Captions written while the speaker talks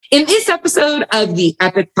In this episode of the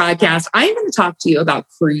Epic Podcast, I'm going to talk to you about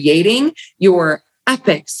creating your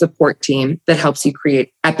epic support team that helps you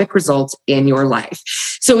create epic results in your life.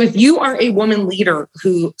 So if you are a woman leader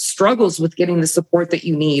who struggles with getting the support that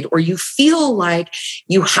you need, or you feel like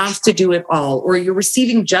you have to do it all, or you're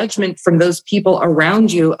receiving judgment from those people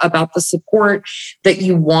around you about the support that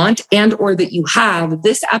you want and or that you have,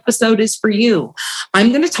 this episode is for you. I'm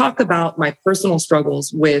going to talk about my personal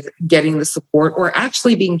struggles with getting the support, or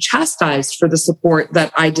actually being chastised for the support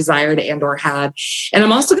that I desired and or had. And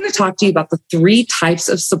I'm also going to talk to you about the 3 types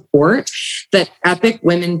of support that epic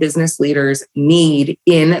women business leaders need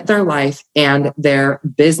in their life and their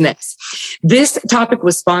business. This topic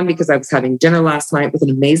was spawned because I was having dinner last night with an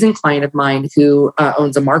amazing client of mine who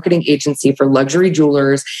owns a marketing agency for luxury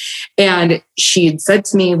jewelers. And she had said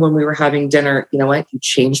to me when we were having dinner, you know what, you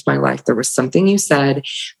changed my life. There was something you said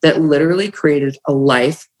that literally created a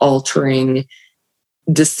life-altering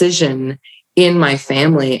decision in my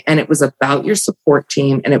family. And it was about your support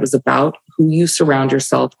team, and it was about who you surround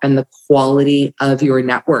yourself and the quality of your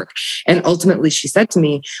network. And ultimately, she said to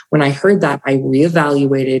me, when I heard that, I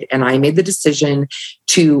reevaluated and I made the decision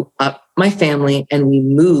to up my family, and we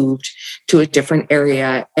moved to a different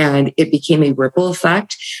area, and it became a ripple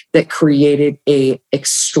effect that created a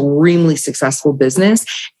extremely successful business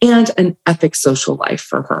and an epic social life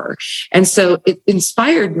for her. And so it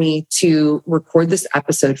inspired me to record this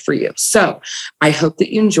episode for you. So I hope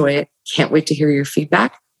that you enjoy it. Can't wait to hear your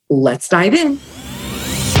feedback. Let's dive in.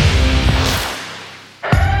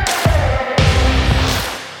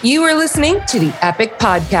 You are listening to the Epic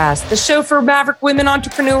Podcast, the show for maverick women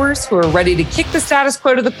entrepreneurs who are ready to kick the status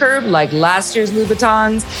quo to the curb like last year's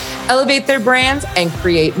Louboutins, elevate their brands, and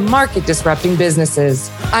create market-disrupting businesses.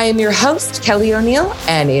 I am your host, Kelly O'Neill,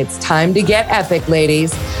 and it's time to get epic,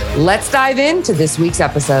 ladies. Let's dive into this week's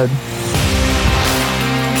episode.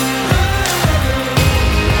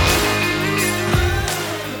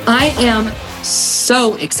 I am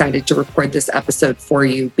so excited to record this episode for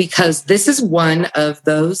you because this is one of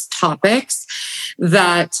those topics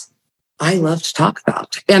that I love to talk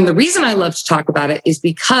about. And the reason I love to talk about it is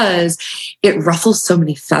because it ruffles so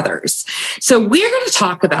many feathers. So we're going to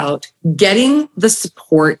talk about getting the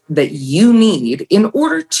support that you need in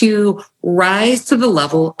order to rise to the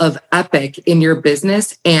level of epic in your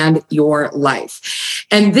business and your life.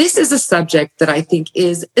 And this is a subject that I think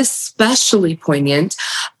is especially poignant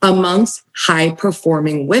amongst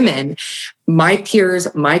high-performing women. My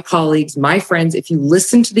peers, my colleagues, my friends, if you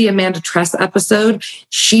listen to the Amanda Tress episode,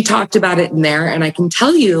 she talked about it in there. And I can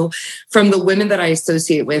tell you from the women that I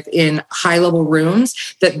associate with in high-level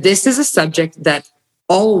rooms that this is a subject that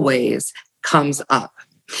always comes up.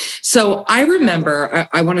 So I remember,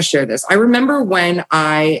 I want to share this. I remember when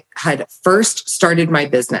I had first started my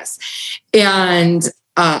business, and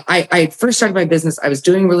I had first started my business. I was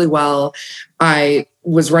doing really well. I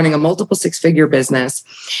was running a multiple 6-figure business.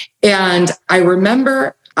 And I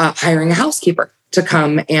remember hiring a housekeeper to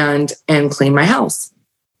come and clean my house.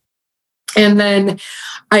 And then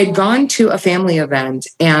I'd gone to a family event.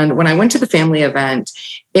 And when I went to the family event,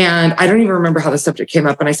 and I don't even remember how the subject came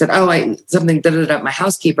up, and I said, something my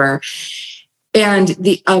housekeeper. And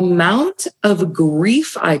the amount of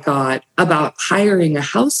grief I got about hiring a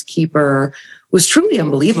housekeeper was truly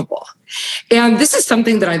unbelievable. And this is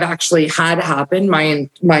something that I've actually had happen my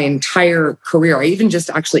entire career. I even just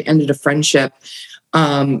actually ended a friendship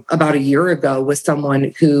about a year ago with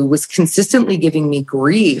someone who was consistently giving me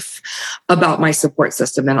grief about my support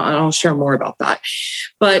system. And I'll share more about that.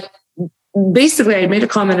 But basically, I made a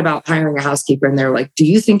comment about hiring a housekeeper, and they're like, do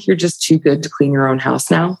you think you're just too good to clean your own house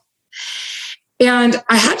now? And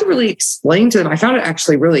I had to really explain to them. I found it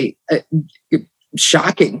actually really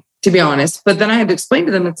shocking, to be honest. But then I had to explain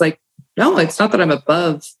to them, it's like, no, it's not that I'm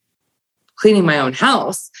above cleaning my own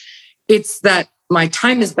house. It's that my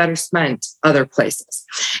time is better spent other places.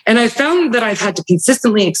 And I found that I've had to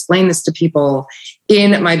consistently explain this to people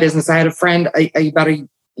in my business. I had a friend about a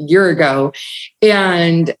year ago,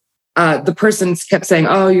 and the person kept saying,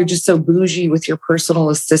 oh, you're just so bougie with your personal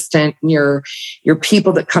assistant and your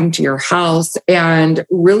people that come to your house, and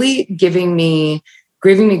really giving me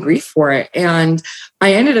grief for it. And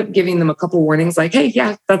I ended up giving them a couple warnings like, hey,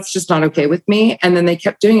 yeah, that's just not okay with me. And then they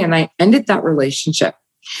kept doing it, and I ended that relationship.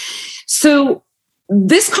 So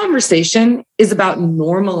this conversation is about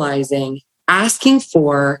normalizing, asking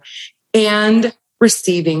for, and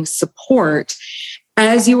receiving support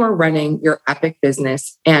as you are running your epic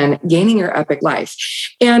business and gaining your epic life.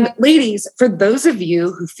 And ladies, for those of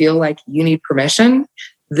you who feel like you need permission,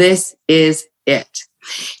 this is it.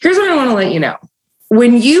 Here's what I want to let you know.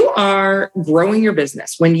 When you are growing your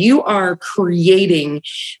business, when you are creating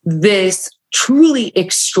this truly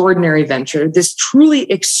extraordinary venture, this truly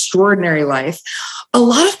extraordinary life, a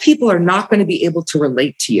lot of people are not going to be able to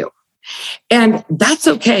relate to you. And that's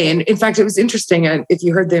okay. And in fact, it was interesting. If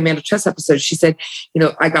you heard the Amanda Chess episode, she said,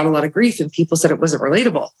 I got a lot of grief and people said it wasn't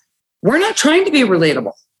relatable. We're not trying to be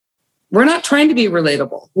relatable. We're not trying to be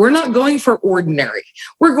relatable. We're not going for ordinary.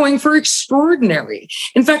 We're going for extraordinary.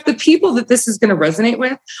 In fact, the people that this is going to resonate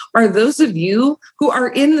with are those of you who are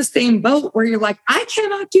in the same boat where you're like, I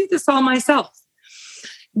cannot do this all myself.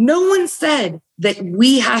 No one said that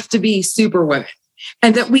we have to be superwomen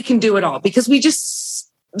and that we can do it all, because we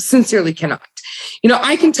just sincerely cannot.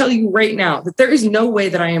 I can tell you right now that there is no way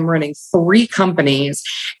that I am running 3 companies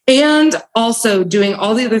and also doing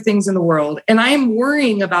all the other things in the world. And I am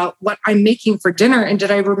worrying about what I'm making for dinner. And did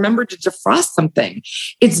I remember to defrost something?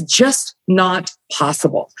 It's just not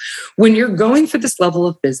possible. When you're going for this level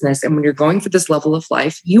of business and when you're going for this level of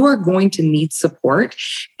life, you are going to need support.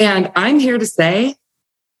 And I'm here to say,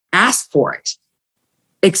 ask for it.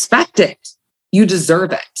 Expect it. You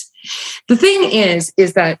deserve it. The thing is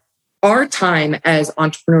that our time as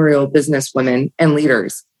entrepreneurial business women and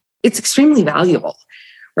leaders, it's extremely valuable,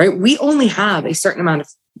 right? We only have a certain amount of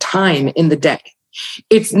time in the day.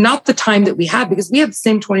 It's not the time that we have because we have the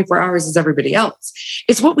same 24 hours as everybody else.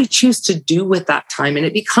 It's what we choose to do with that time. And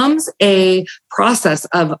it becomes a process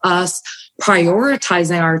of us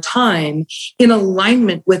prioritizing our time in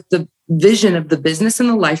alignment with the vision of the business and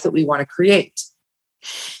the life that we want to create.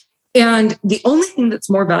 And the only thing that's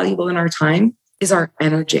more valuable in our time is our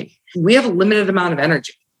energy. We have a limited amount of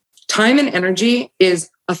energy. Time and energy is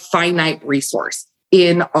a finite resource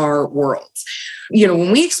in our worlds.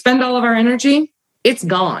 When we expend all of our energy, it's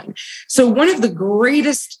gone. So one of the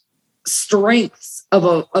greatest strengths of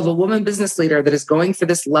a woman business leader that is going for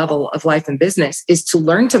this level of life and business is to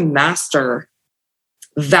learn to master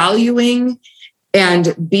valuing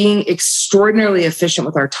and being extraordinarily efficient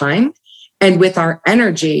with our time and with our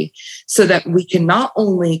energy so that we can not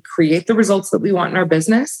only create the results that we want in our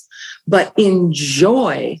business, but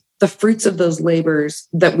enjoy the fruits of those labors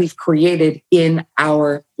that we've created in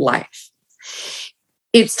our life.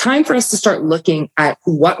 It's time for us to start looking at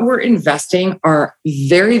what we're investing our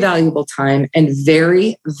very valuable time and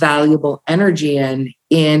very valuable energy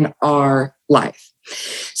in our life.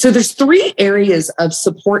 So there's 3 areas of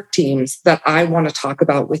support teams that I want to talk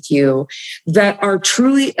about with you that are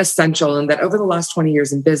truly essential, and that over the last 20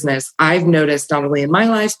 years in business, I've noticed not only in my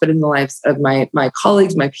life, but in the lives of my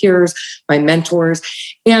colleagues, my peers, my mentors,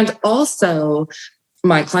 and also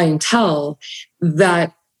my clientele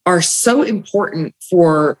that are so important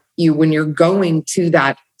for you when you're going to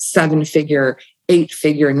that 7-figure,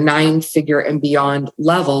 8-figure, 9-figure and beyond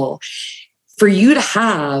level, for you to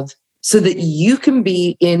have so that you can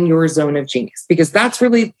be in your zone of genius. Because that's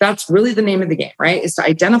really the name of the game, right? Is to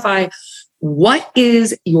identify what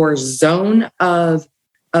is your zone of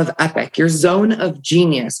epic, your zone of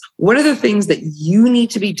genius. What are the things that you need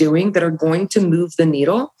to be doing that are going to move the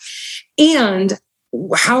needle? And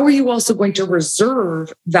how are you also going to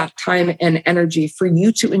reserve that time and energy for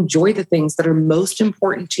you to enjoy the things that are most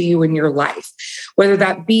important to you in your life? Whether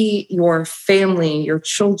that be your family, your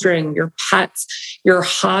children, your pets, your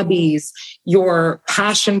hobbies, your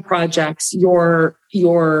passion projects, your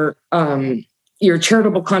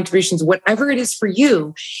charitable contributions, whatever it is for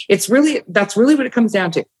you, that's really what it comes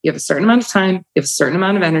down to. You have a certain amount of time, you have a certain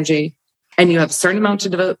amount of energy, and you have a certain amount to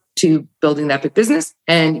devote to building that big business,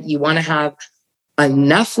 and you want to have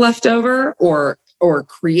enough left over or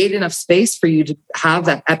create enough space for you to have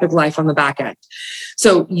that epic life on the back end.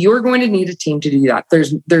 So you're going to need a team to do that.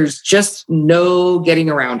 There's just no getting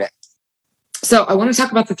around it. So I want to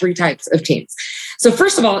talk about the 3 types of teams. So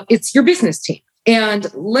first of all, it's your business team.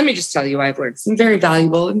 And let me just tell you, I've learned some very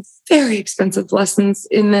valuable and very expensive lessons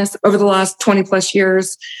in this over the last 20 plus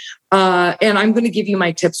years. And I'm going to give you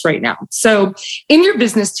my tips right now. So in your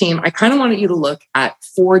business team, I kind of wanted you to look at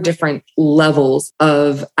 4 different levels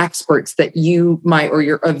of experts that you might,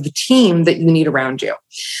 of the team that you need around you.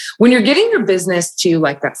 When you're getting your business to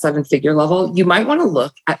like that 7-figure level, you might want to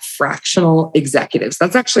look at fractional executives.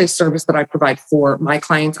 That's actually a service that I provide for my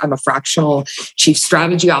clients. I'm a fractional chief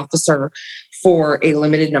strategy officer for a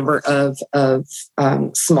limited number of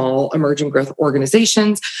small emerging growth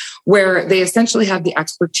organizations where they essentially have the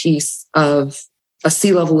expertise of a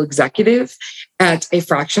C-level executive at a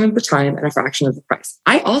fraction of the time and a fraction of the price.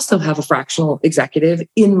 I also have a fractional executive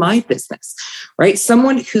in my business, right?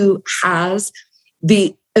 Someone who has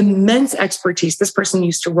the immense expertise. This person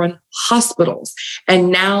used to run hospitals,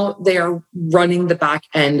 and now they are running the back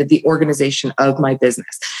end of the organization of my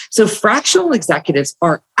business. So fractional executives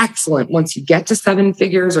are excellent once you get to 7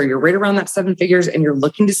 figures, or you're right around that 7 figures and you're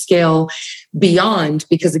looking to scale beyond,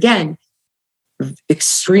 because again,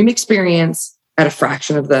 extreme experience at a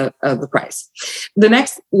fraction of the price. The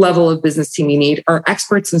next level of business team you need are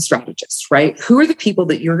experts and strategists, right? Who are the people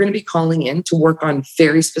that you're going to be calling in to work on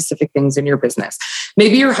very specific things in your business?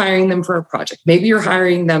 Maybe you're hiring them for a project. Maybe you're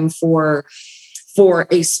hiring them for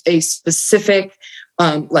a specific,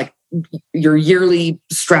 like your yearly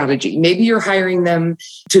strategy. Maybe you're hiring them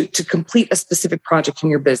to complete a specific project in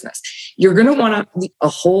your business. You're going to want a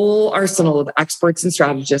whole arsenal of experts and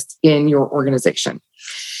strategists in your organization.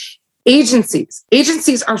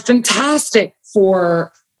 Agencies are fantastic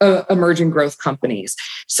for emerging growth companies.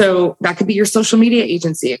 So that could be your social media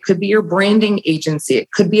agency. It could be your branding agency. It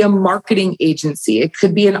could be a marketing agency. It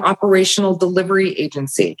could be an operational delivery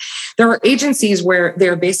agency. There are agencies where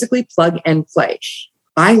they're basically plug and play.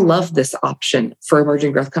 I love this option for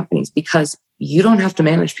emerging growth companies because you don't have to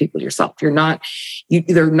manage people yourself. All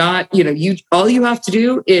you have to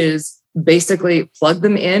do is basically plug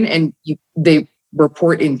them in and they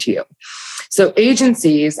report into you. So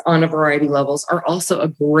agencies on a variety of levels are also a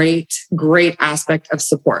great aspect of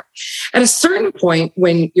support. At a certain point,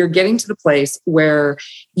 when you're getting to the place where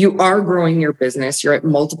you are growing your business, you're at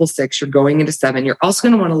multiple 6, you're going into 7, you're also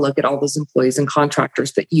going to want to look at all those employees and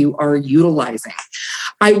contractors that you are utilizing.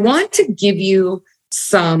 I want to give you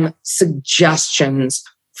some suggestions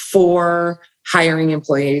for hiring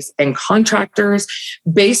employees and contractors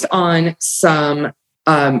based on some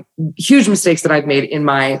huge mistakes that I've made in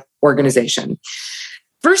my organization.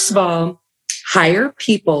 First of all, hire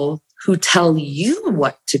people who tell you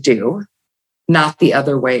what to do, not the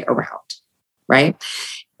other way around, right?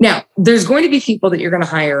 Now, there's going to be people that you're going to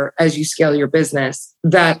hire as you scale your business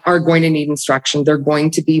that are going to need instruction. They're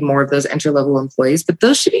going to be more of those entry-level employees, but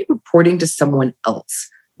those should be reporting to someone else,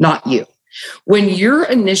 not you. When you're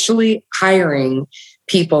initially hiring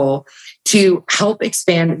people to help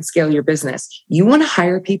expand and scale your business, you want to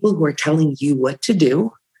hire people who are telling you what to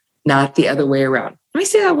do, not the other way around. Let me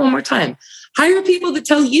say that one more time. Hire people that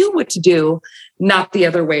tell you what to do, not the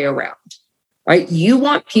other way around, right? You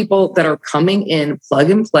want people that are coming in, plug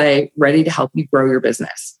and play, ready to help you grow your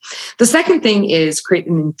business. The second thing is create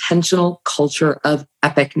an intentional culture of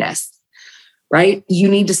epicness, right? You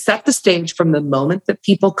need to set the stage from the moment that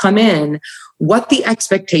people come in, what the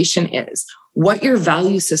expectation is, what your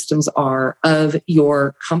value systems are of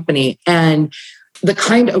your company, and the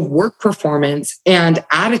kind of work performance and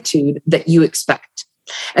attitude that you expect.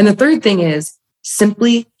 And the third thing is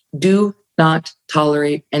simply do not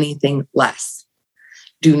tolerate anything less.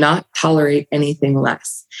 Do not tolerate anything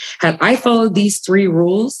less. Had I followed these 3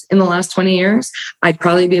 rules in the last 20 years, I'd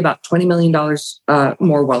probably be about $20 million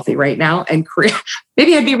more wealthy right now, and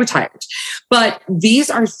maybe I'd be retired. But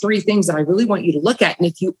these are 3 things that I really want you to look at. And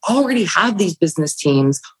if you already have these business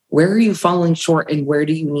teams, where are you falling short and where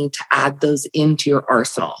do you need to add those into your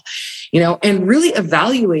arsenal? And really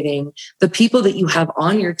evaluating the people that you have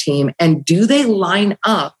on your team, and do they line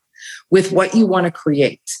up with what you want to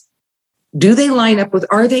create? Do they line up with,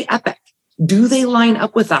 are they epic? Do they line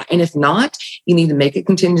up with that? And if not, you need to make a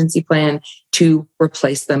contingency plan to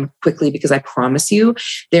replace them quickly, because I promise you,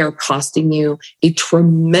 they are costing you a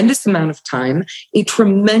tremendous amount of time, a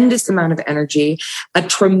tremendous amount of energy, a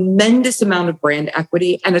tremendous amount of brand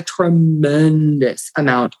equity, and a tremendous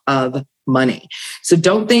amount of money. So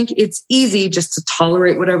don't think it's easy just to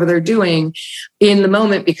tolerate whatever they're doing in the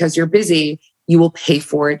moment because you're busy. You will pay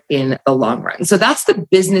for it in the long run. So that's the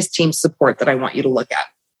business team support that I want you to look at.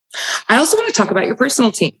 I also want to talk about your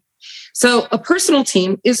personal team. So a personal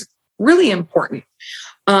team is really important.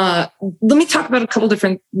 Let me talk about a couple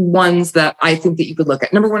different ones that I think that you could look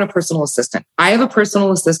at. Number 1, a personal assistant. I have a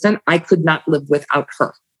personal assistant. I could not live without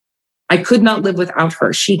her. I could not live without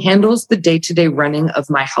her. She handles the day-to-day running of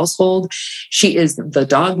my household. She is the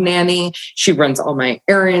dog nanny. She runs all my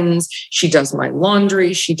errands. She does my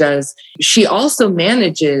laundry. She also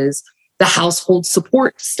manages the household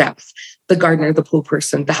support staff, the gardener, the pool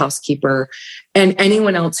person, the housekeeper, and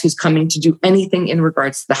anyone else who's coming to do anything in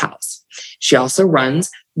regards to the house. She also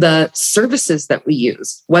runs the services that we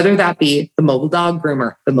use, whether that be the mobile dog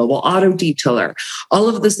groomer, the mobile auto detailer, all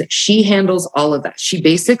of this. She handles all of that. She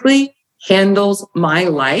basically handles my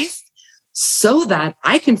life so that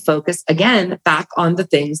I can focus again back on the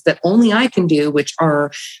things that only I can do, which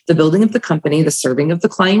are the building of the company, the serving of the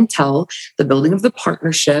clientele, the building of the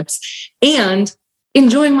partnerships, and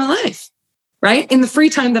enjoying my life. right? In the free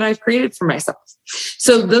time that I've created for myself.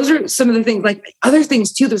 So those are some of the things, like other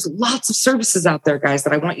things too. There's lots of services out there, guys,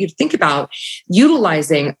 that I want you to think about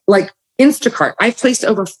utilizing, like Instacart. I've placed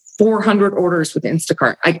over 400 orders with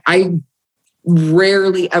Instacart. I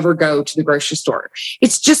rarely ever go to the grocery store.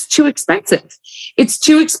 It's just too expensive. It's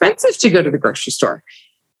too expensive to go to the grocery store.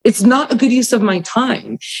 It's not a good use of my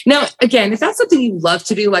time. Now, again, if that's something you love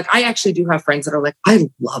to do, like I actually do have friends that are like, I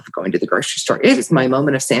love going to the grocery store. It is my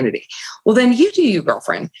moment of sanity. Well, then you do you,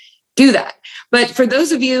 girlfriend. Do that. But for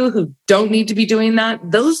those of you who don't need to be doing that,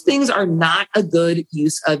 those things are not a good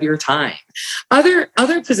use of your time. Other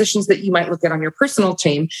positions that you might look at on your personal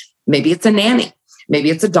team, maybe it's a nanny. Maybe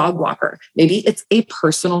it's a dog walker. Maybe it's a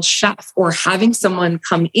personal chef, or having someone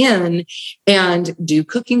come in and do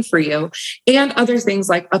cooking for you, and other things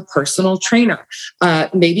like a personal trainer.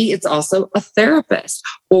 Maybe it's also a therapist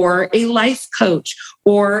or a life coach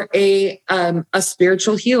or a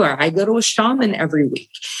spiritual healer. I go to a shaman every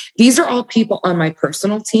week. These are all people on my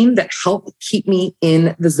personal team that help keep me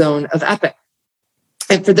in the zone of epic.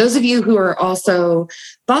 And for those of you who are also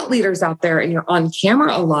thought leaders out there and you're on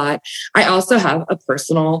camera a lot, I also have a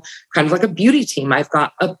personal kind of like a beauty team. I've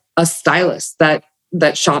got a stylist that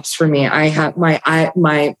shops for me. I have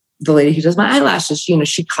the lady who does my eyelashes,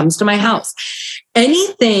 she comes to my house.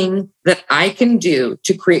 Anything that I can do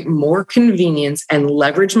to create more convenience and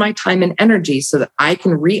leverage my time and energy so that I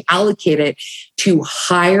can reallocate it to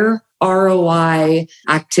higher ROI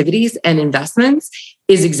activities and investments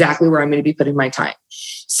is exactly where I'm going to be putting my time.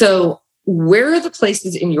 So where are the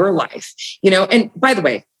places in your life, and by the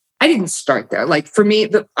way, I didn't start there. Like for me,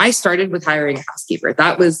 I started with hiring a housekeeper.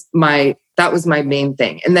 That was my main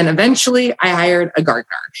thing. And then eventually I hired a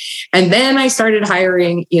gardener. And then I started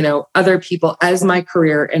hiring, other people as my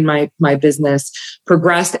career and my business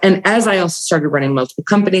progressed. And as I also started running multiple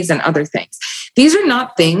companies and other things, these are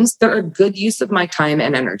not things that are good use of my time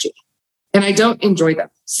and energy. And I don't enjoy them.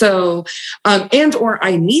 So, or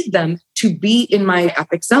I need them to be in my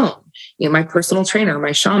epic zone. My personal trainer,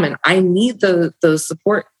 my shaman, I need those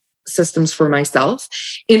support systems for myself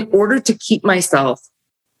in order to keep myself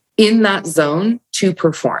in that zone to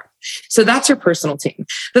perform. So that's your personal team.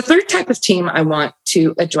 The third type of team I want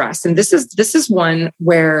to address, and this is one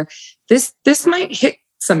where this might hit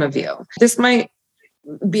some of you. This might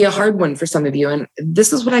be a hard one for some of you. And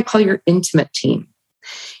this is what I call your intimate team.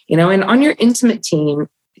 And on your intimate team,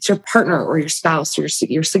 it's your partner or your spouse or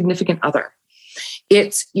your significant other.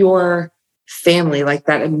 It's your family, like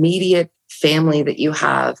that immediate family that you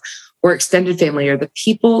have, or extended family, or the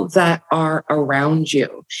people that are around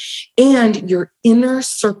you, and your inner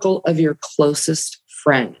circle of your closest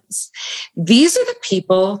friends. These are the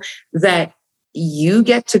people that you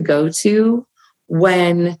get to go to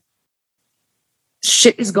when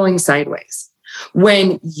shit is going sideways.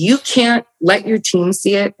 When you can't let your team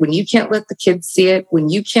see it, when you can't let the kids see it, when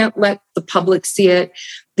you can't let the public see it,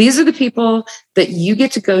 these are the people that you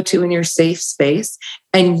get to go to in your safe space,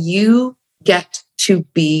 and you get to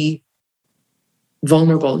be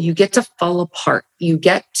vulnerable. You get to fall apart. You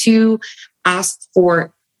get to ask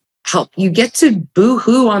for help. You get to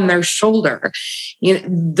boo-hoo on their shoulder.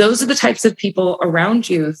 Those are the types of people around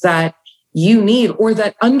you that you need, or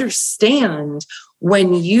that understand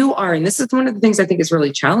when you are, and this is one of the things I think is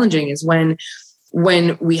really challenging, is when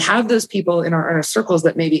we have those people in our inner circles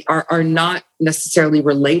that maybe are not necessarily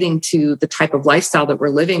relating to the type of lifestyle that we're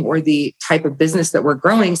living or the type of business that we're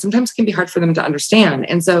growing, sometimes it can be hard for them to understand.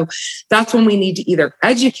 And so that's when we need to either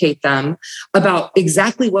educate them about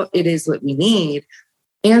exactly what it is that we need,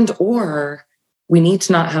 or we need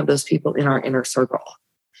to not have those people in our inner circle.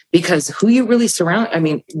 Because who you really surround,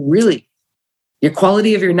 really, your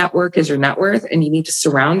quality of your network is your net worth, and you need to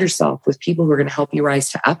surround yourself with people who are going to help you rise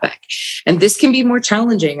to epic. And this can be more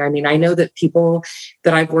challenging. I know that people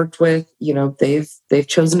that I've worked with, they've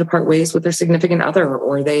chosen to part ways with their significant other,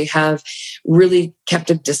 or they have really kept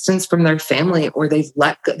a distance from their family, or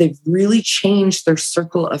they've really changed their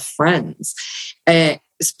circle of friends,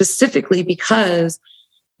 specifically because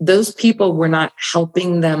those people were not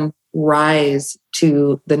helping them rise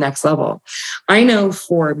to the next level. I know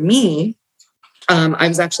for me, I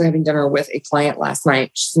was actually having dinner with a client last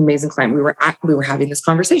night. She's an amazing client. We were having this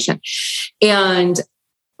conversation, and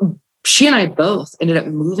she and I both ended up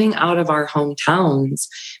moving out of our hometowns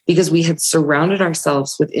because we had surrounded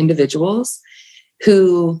ourselves with individuals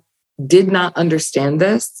who did not understand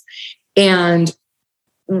this and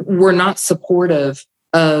were not supportive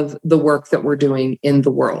of the work that we're doing in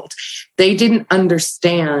the world. They didn't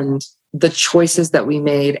understand the choices that we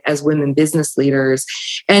made as women business leaders.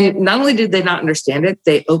 And not only did they not understand it,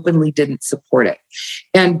 they openly didn't support it.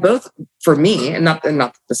 And both for me, and not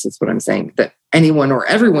that this is what I'm saying that anyone or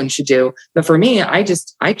everyone should do, but for me, I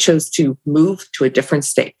chose to move to a different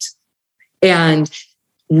state and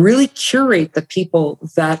really curate the people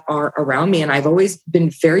that are around me. And I've always been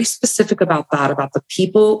very specific about that, about the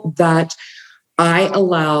people that I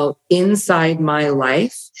allow inside my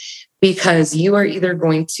life, because you are either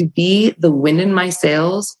going to be the wind in my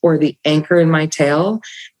sails or the anchor in my tail,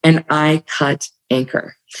 and I cut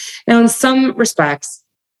anchor. Now, in some respects,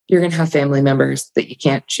 you're going to have family members that you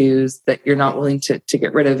can't choose, that you're not willing to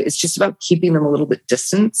get rid of. It's just about keeping them a little bit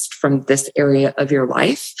distanced from this area of your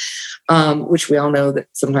life, which we all know that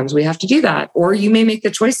sometimes we have to do that. Or you may make the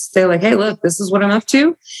choice to say like, hey, look, this is what I'm up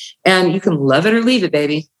to. And you can love it or leave it,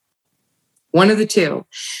 baby. One of the two.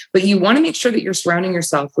 But you want to make sure that you're surrounding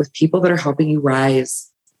yourself with people that are helping you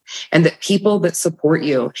rise and that people that support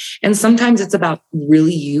you. And sometimes it's about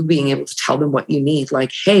really you being able to tell them what you need.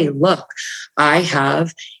 Like, hey, look, I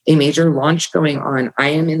have a major launch going on. I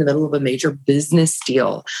am in the middle of a major business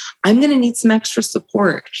deal. I'm going to need some extra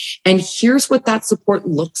support. And here's what that support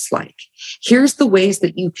looks like. Here's the ways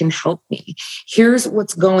that you can help me. Here's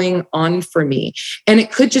what's going on for me. And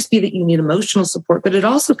it could just be that you need emotional support, but it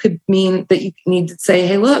also could mean that you need to say,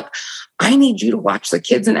 hey, look, I need you to watch the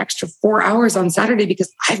kids an extra 4 hours on Saturday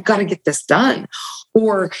because I've got to get this done.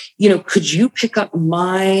 Or, could you pick up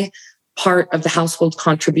my part of the household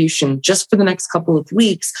contribution just for the next couple of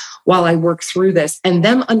weeks while I work through this? And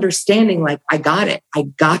them understanding like, I got it. I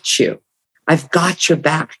got you. I've got your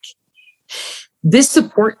back. This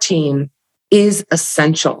support team is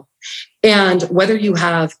essential. And whether you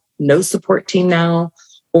have no support team now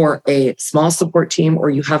or a small support team, or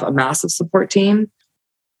you have a massive support team,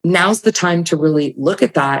 now's the time to really look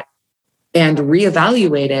at that and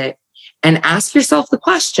reevaluate it and ask yourself the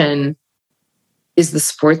question, is the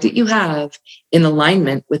support that you have in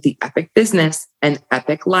alignment with the epic business and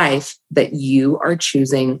epic life that you are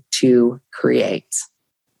choosing to create?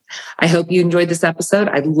 I hope you enjoyed this episode.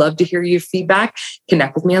 I'd love to hear your feedback.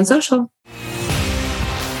 Connect with me on social.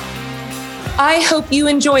 I hope you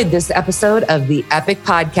enjoyed this episode of the Epic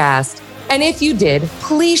Podcast. And if you did,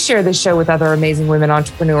 please share this show with other amazing women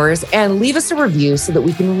entrepreneurs and leave us a review so that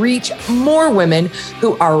we can reach more women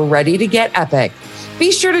who are ready to get epic.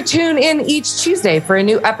 Be sure to tune in each Tuesday for a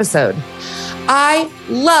new episode. I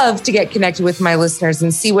love to get connected with my listeners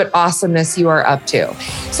and see what awesomeness you are up to.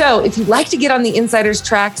 So if you'd like to get on the Insider's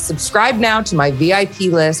track, subscribe now to my VIP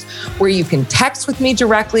list where you can text with me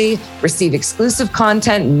directly, receive exclusive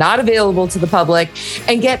content not available to the public,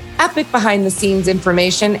 and get epic behind the scenes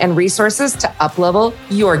information and resources to uplevel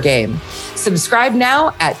your game. Subscribe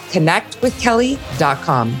now at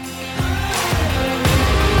connectwithkelly.com.